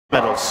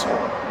medals.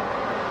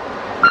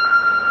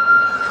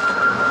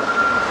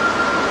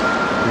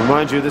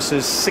 Remind you, this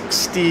is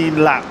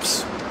 16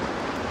 laps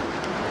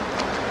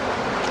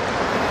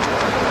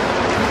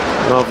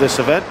of this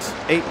event,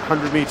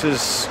 800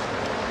 meters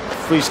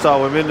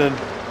freestyle women, and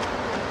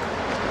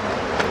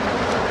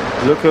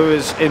look who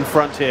is in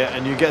front here,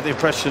 and you get the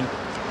impression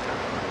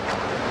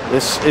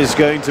this is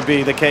going to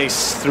be the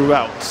case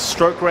throughout.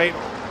 Stroke rate,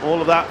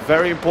 all of that,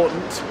 very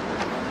important.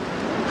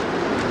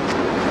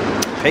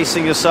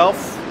 Pacing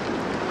yourself.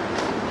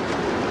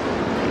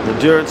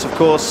 Endurance, of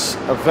course,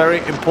 a very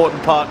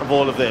important part of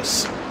all of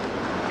this.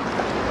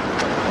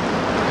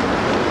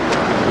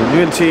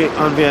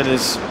 Ánh Viên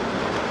is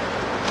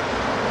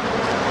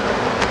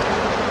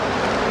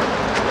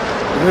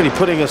really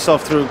putting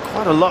herself through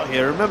quite a lot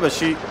here. Remember,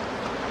 she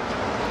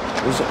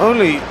was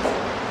only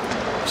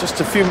just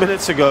a few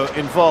minutes ago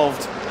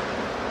involved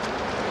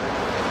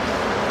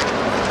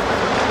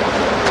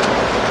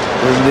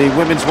in the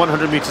women's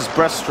 100 meters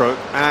breaststroke,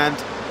 and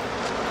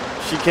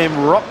she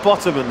came rock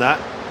bottom in that.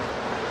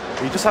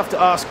 You just have to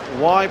ask,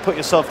 why put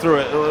yourself through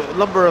it? A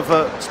number of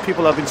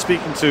people I've been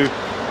speaking to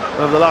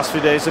over the last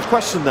few days have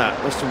questioned that,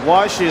 as to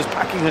why she is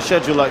packing her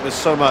schedule like this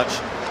so much.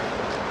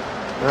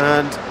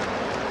 And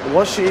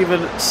was she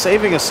even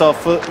saving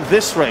herself for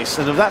this race?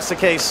 And if that's the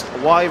case,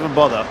 why even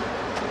bother?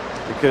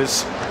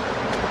 Because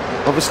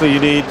obviously you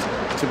need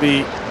to be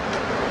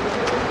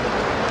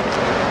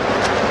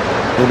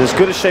in as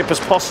good a shape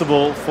as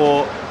possible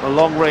for a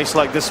long race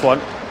like this one.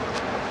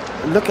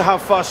 And look at how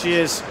far she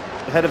is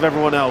ahead of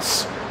everyone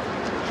else.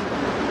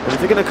 And if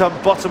you're going to come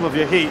bottom of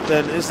your heat,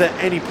 then is there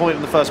any point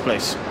in the first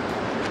place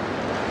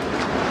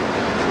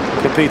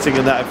competing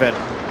in that event?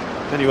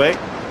 Anyway,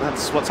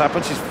 that's what's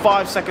happened. She's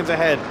 5 seconds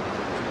ahead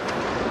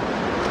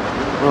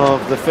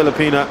of the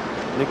Filipina,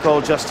 Nicole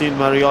Justine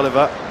Marie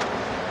Oliver.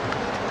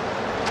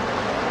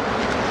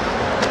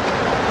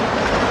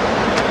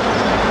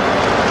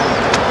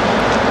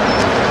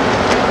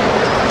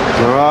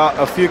 There are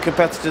a few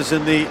competitors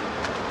in the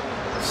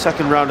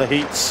second round of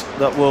heats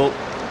that will,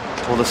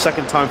 or the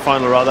second time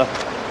final rather,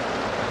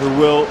 who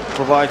will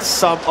provide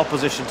some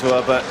opposition to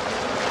her, but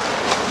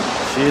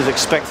she is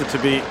expected to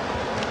be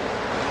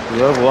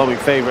the overwhelming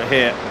favourite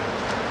here.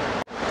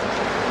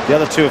 The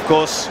other two, of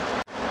course,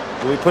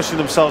 will be pushing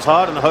themselves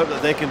hard in the hope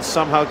that they can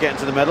somehow get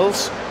into the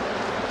medals.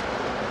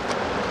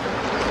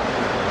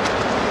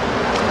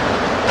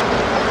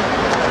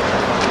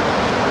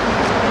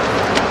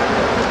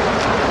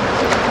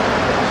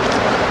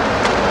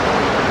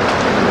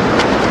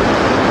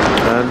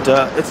 And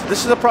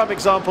this is a prime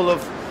example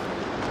of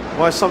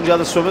why some of the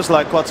other swimmers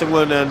like Kwat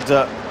Sing-Wun and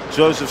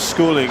Joseph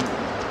Schooling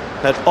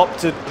had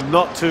opted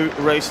not to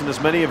race in as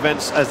many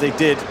events as they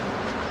did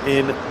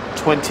in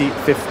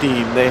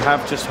 2015. They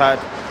have just had,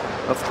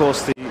 of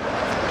course, the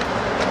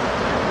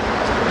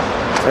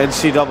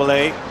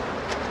NCAA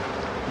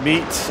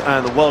meet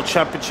and the World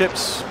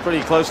Championships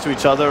pretty close to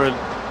each other, and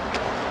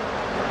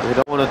they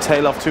don't want to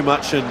tail off too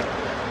much, and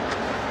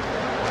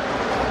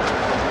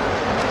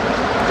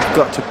they've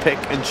got to pick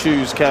and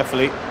choose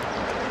carefully.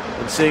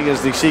 And seeing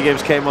as the SEA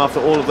Games came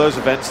after all of those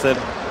events, then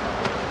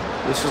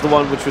this is the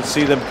one which would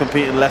see them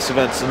compete in less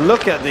events. And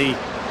look at the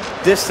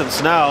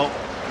distance now.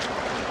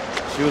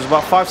 She was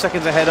about 5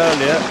 seconds ahead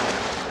earlier.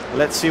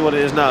 Let's see what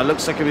it is now. It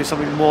looks like it'll be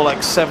something more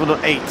like 7 or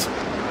 8.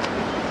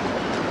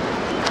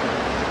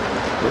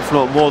 If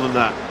not more than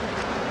that.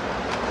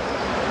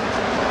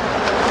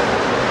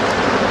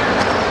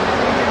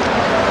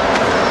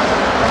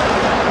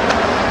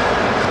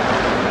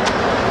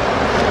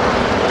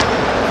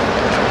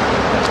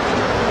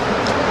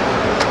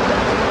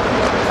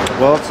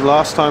 Well, the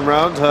last time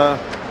round, her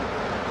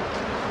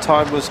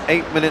time was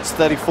 8 minutes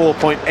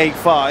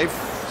 34.85.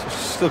 So she's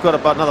still got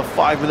about another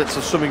 5 minutes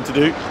of swimming to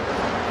do.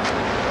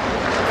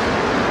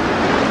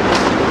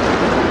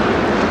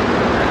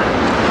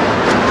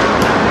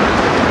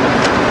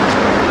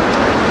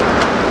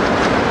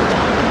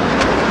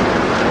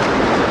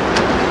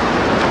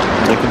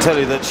 I can tell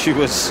you that she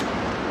was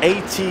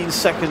 18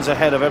 seconds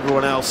ahead of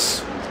everyone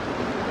else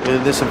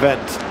in this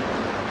event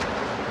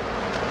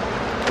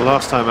the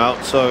last time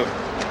out, so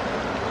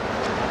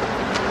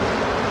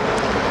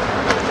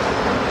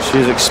she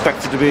is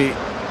expected to be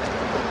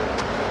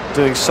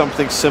doing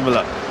something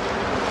similar.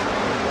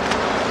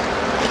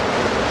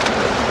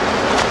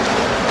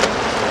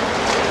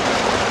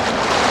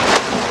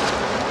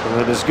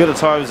 And as good a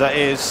time as that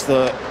is,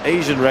 the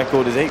Asian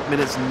record is 8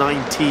 minutes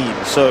 19,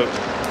 so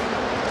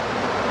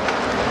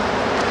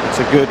it's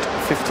a good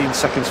 15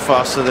 seconds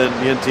faster than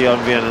Ánh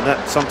Viên, and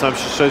that sometimes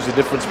just shows the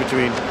difference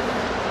between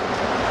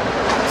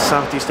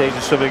Southeast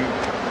Asian swimming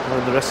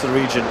and the rest of the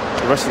region,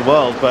 the rest of the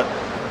world. But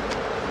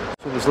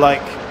swimmers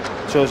like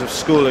Joseph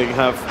Schooling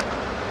have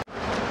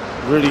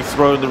really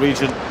thrown the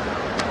region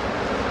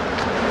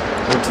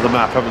onto the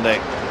map, haven't they?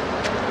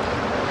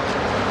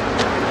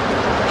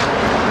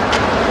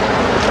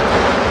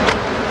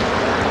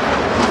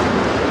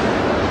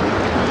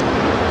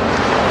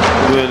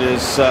 It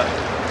is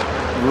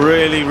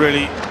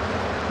really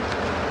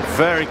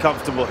very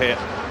comfortable here.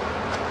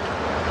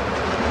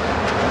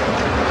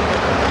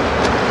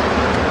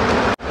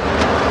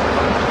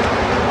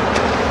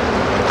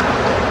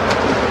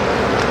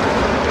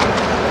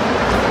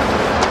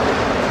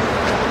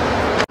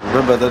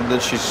 remember then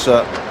that she's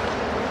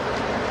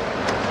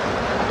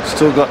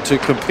still got to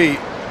compete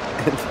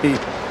in the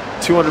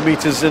 200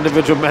 meters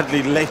individual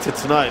medley later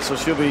tonight, so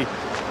she'll be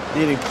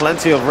needing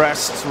plenty of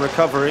rest and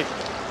recovery.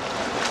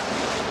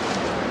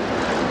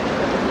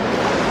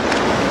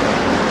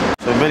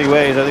 So in many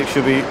ways I think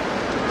she'll be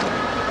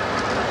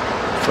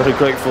very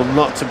grateful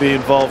not to be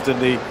involved in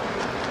the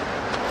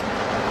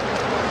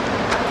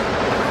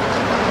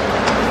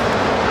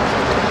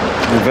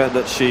event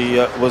that she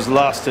was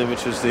last in,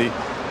 which was the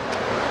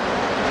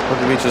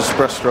 100 meters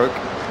breaststroke.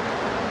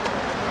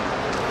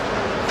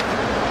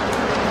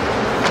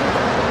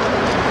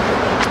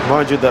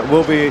 Mind you, that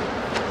will be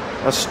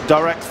a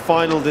direct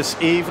final this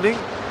evening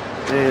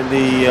in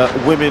the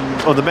women,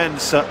 or the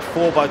men's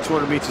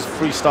 4x200 meters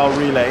freestyle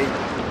relay,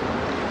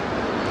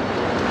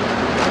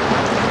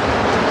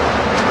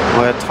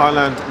 where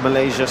Thailand,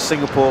 Malaysia,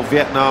 Singapore,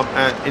 Vietnam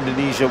and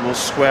Indonesia will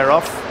square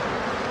off.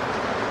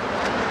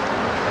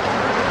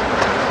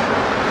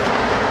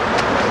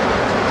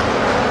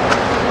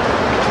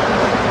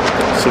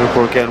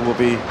 Singapore again will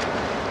be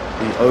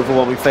the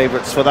overwhelming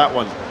favourites for that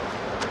one.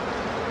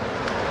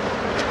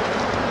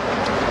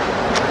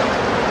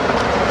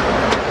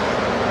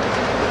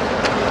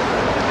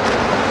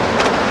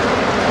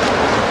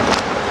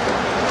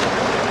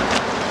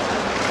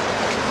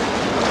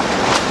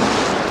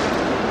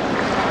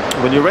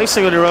 When you're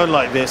racing on your own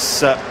like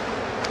this, it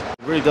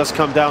really does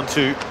come down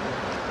to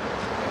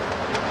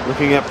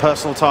looking at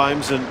personal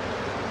times and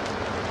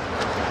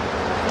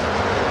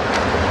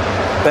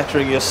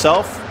bettering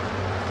yourself.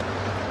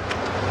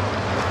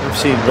 I've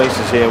seen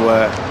races here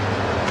where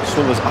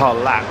swimmers are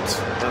lapped.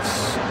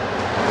 That's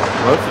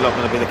hopefully not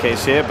going to be the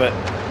case here, but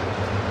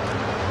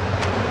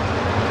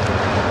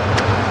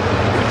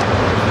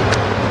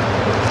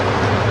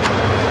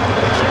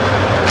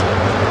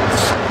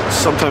it's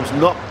sometimes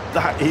not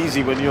that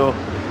easy when you're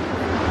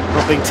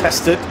not being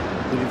tested,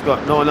 when you've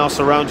got no one else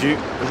around you,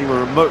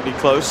 anywhere remotely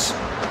close.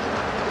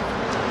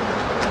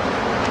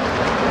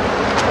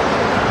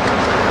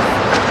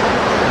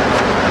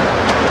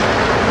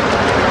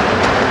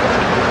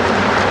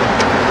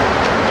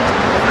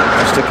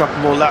 Just a couple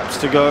more laps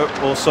to go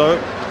also.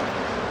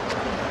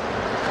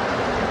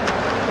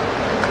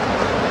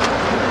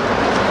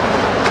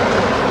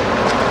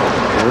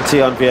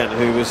 Ánh Viên,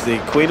 who was the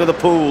queen of the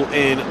pool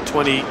in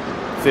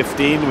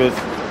 2015 with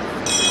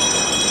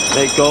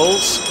 8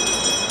 goals.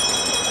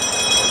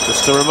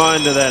 Just a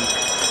reminder then.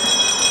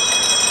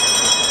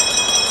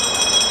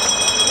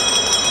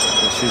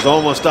 She's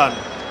almost done.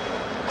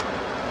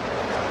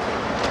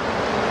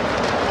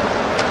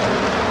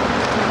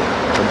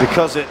 And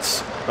because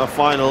it's a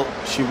final,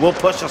 she will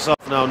push herself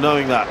now,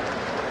 knowing that.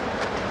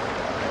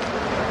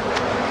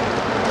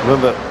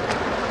 Remember,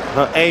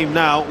 her aim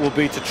now will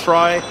be to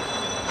try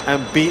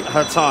and beat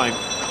her time.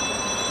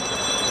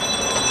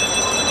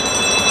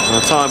 A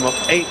time of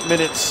 8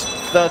 minutes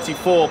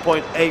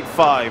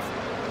 34.85.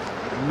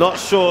 Not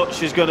sure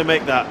she's going to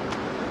make that.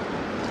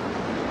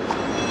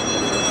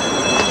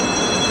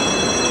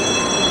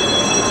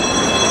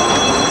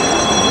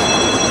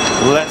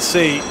 Let's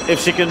see if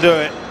she can do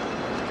it.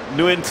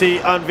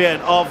 Ánh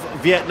Viên of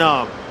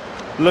Vietnam,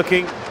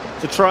 looking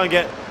to try and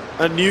get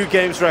a new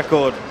games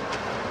record.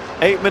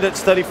 8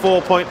 minutes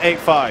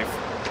 34.85.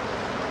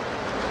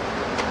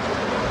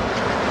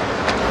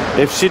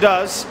 If she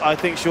does, I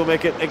think she'll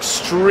make it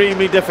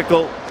extremely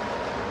difficult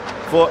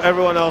for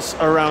everyone else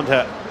around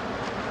her.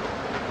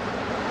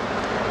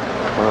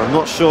 I'm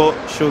not sure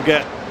she'll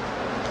get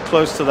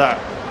close to that.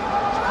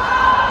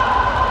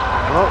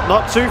 Well,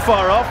 not too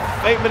far off.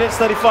 8 minutes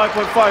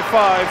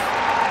 35.55.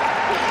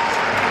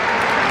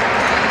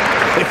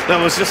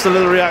 That was just a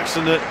little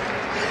reaction that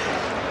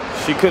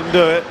she couldn't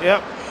do it.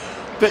 Yep,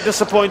 bit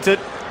disappointed.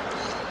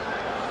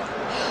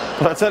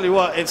 But I tell you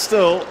what, it's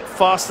still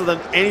faster than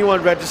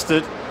anyone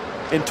registered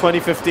in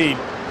 2015.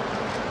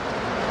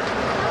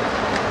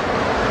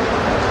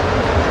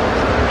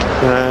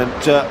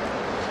 And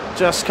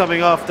just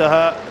coming after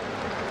her.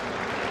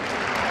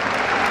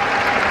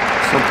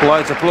 Some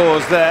polite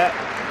applause there.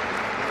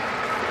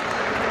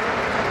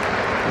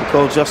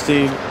 Nicole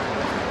Justine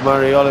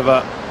Marie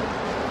Oliver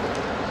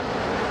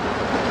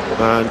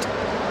and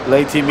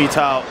Lady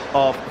Mitao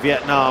of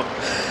Vietnam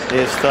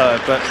is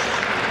third. But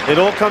it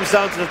all comes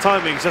down to the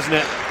timings, doesn't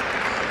it?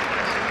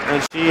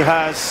 And she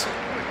has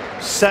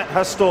set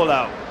her stall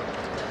out.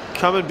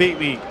 Come and beat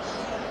me.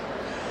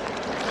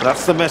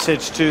 That's the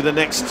message to the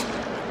next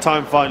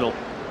time final.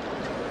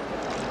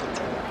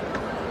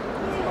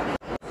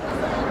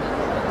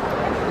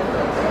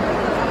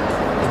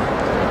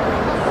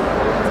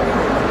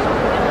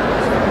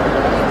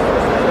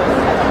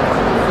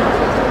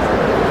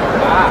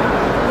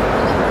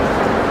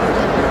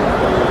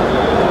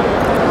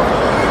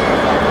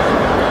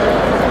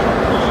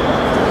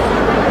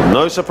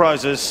 No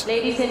surprises.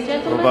 Ladies and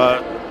gentlemen,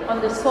 on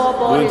the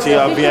scoreboard is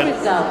the official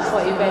results for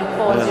event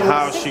 406. And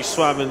how she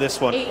swam in this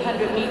one.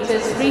 800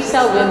 meters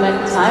freestyle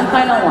women, time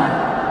final 1.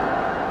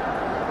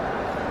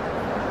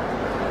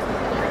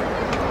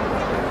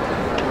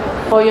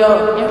 For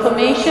your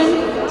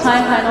information,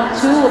 time final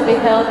 2 will be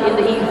held in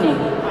the evening.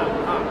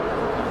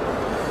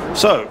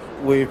 So,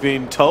 we've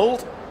been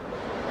told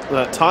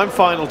that time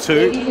final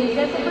 2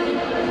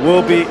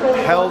 will be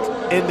held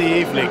in the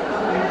evening.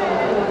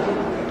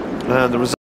 And the result